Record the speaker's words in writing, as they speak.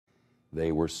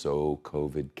They were so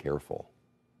COVID careful.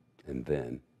 And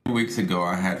then 2 weeks ago,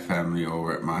 I had family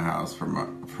over at my house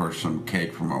for some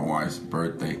cake for my wife's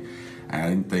birthday. I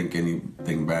didn't think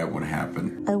anything bad would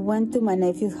happen. I went to my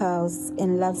nephew's house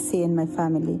and loved seeing my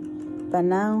family, but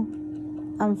now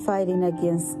I'm fighting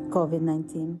against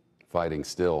COVID-19. Fighting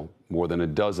still. More than a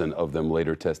dozen of them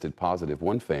later tested positive.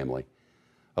 One family,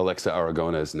 Alexa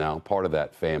Aragona, is now part of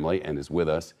that family and is with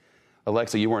us.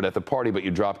 Alexa, you weren't at the party, but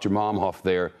you dropped your mom off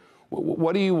there.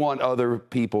 What do you want other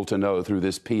people to know through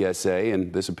this PSA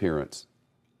and this appearance?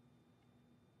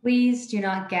 Please do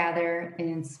not gather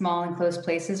in small and close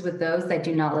places with those that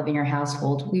do not live in your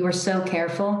household. We were so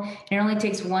careful. It only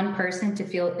takes one person to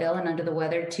feel ill and under the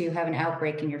weather to have an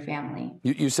outbreak in your family.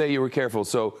 You say you were careful,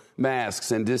 so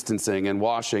masks and distancing and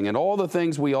washing and all the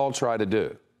things we all try to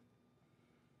do.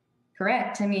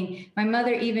 Correct. I mean, my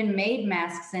mother even made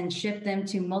masks and shipped them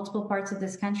to multiple parts of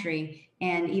this country.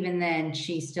 And even then,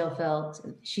 she still was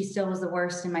the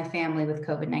worst in my family with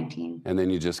COVID-19. And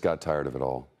then you just got tired of it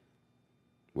all.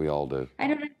 We all do. I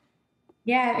don't know.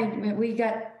 Yeah, we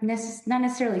got not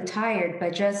necessarily tired,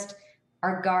 but just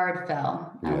our guard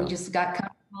fell. We just got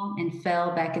comfortable and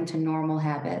fell back into normal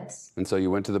habits. And so you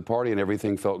went to the party and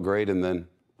everything felt great, and then?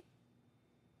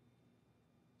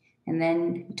 And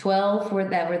then 12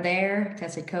 that were there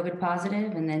tested COVID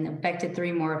positive, and then infected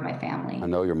 3 more of my family. I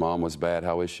know your mom was bad.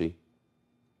 How is she?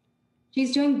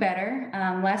 She's doing better.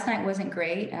 Last night wasn't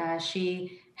great.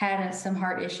 She had some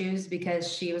heart issues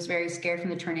because she was very scared from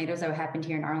the tornadoes that happened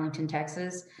here in Arlington,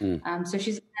 Texas. So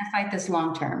she's going to fight this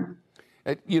long term.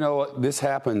 You know, this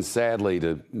happens sadly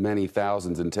to many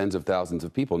thousands and tens of thousands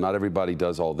of people. Not everybody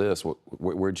does all this.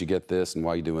 Where'd you get this, and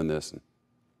why are you doing this?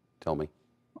 Tell me.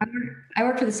 I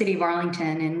work for the city of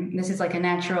Arlington, and this is like a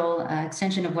natural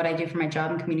extension of what I do for my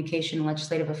job in communication and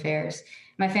legislative affairs.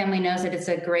 My family knows that it's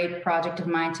a great project of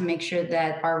mine to make sure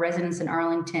that our residents in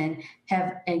Arlington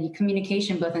have a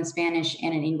communication both in Spanish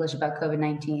and in English about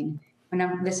COVID-19.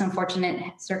 When this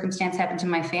unfortunate circumstance happened to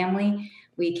my family,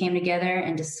 we came together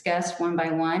and discussed one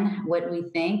by one what we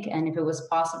think and if it was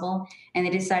possible. And they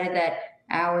decided that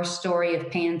our story of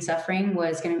pain and suffering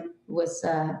was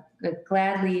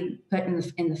gladly put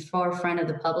in the forefront of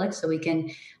the public so we can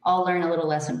all learn a little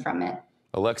lesson from it.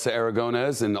 Alexa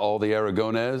Aragonés and all the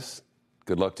Aragonés,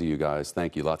 good luck to you guys.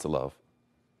 Thank you. Lots of love.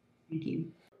 Thank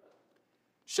you.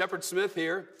 Shepard Smith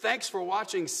here. Thanks for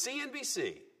watching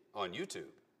CNBC on YouTube.